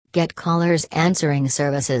Get callers answering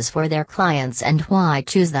services for their clients and why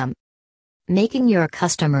choose them. Making your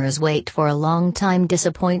customers wait for a long time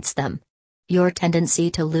disappoints them. Your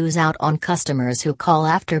tendency to lose out on customers who call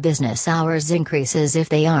after business hours increases if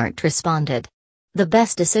they aren't responded. The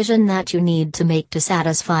best decision that you need to make to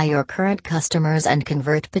satisfy your current customers and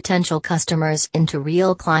convert potential customers into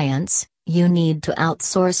real clients, you need to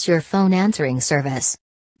outsource your phone answering service.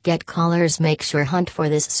 Get Callers makes your hunt for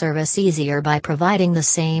this service easier by providing the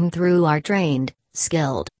same through our trained,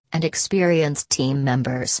 skilled, and experienced team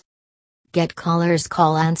members. Get Callers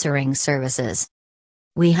call answering services.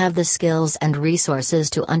 We have the skills and resources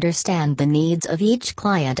to understand the needs of each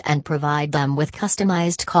client and provide them with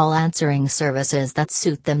customized call answering services that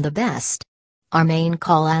suit them the best. Our main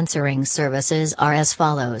call answering services are as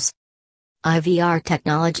follows. IVR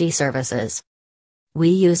Technology Services. We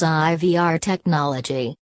use IVR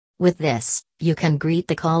technology. With this, you can greet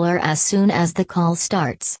the caller as soon as the call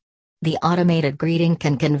starts. The automated greeting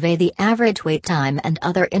can convey the average wait time and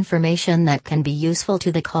other information that can be useful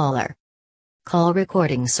to the caller. Call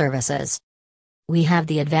Recording Services. We have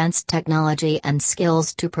the advanced technology and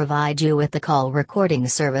skills to provide you with the call recording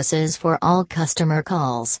services for all customer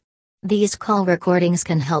calls. These call recordings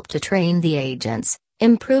can help to train the agents,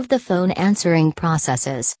 improve the phone answering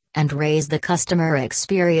processes, and raise the customer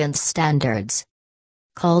experience standards.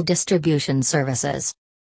 Call Distribution Services.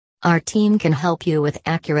 Our team can help you with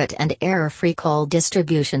accurate and error-free call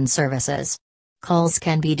distribution services. Calls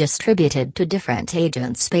can be distributed to different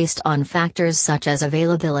agents based on factors such as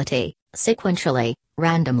availability, sequentially,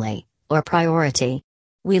 randomly, or priority.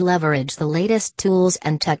 We leverage the latest tools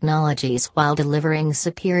and technologies while delivering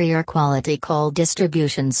superior quality call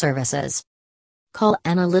distribution services. Call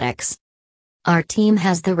Analytics. Our team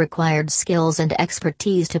has the required skills and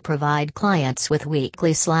expertise to provide clients with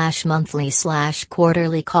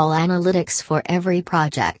weekly/monthly/quarterly call analytics for every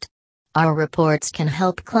project. Our reports can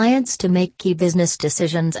help clients to make key business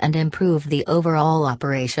decisions and improve the overall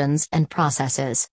operations and processes.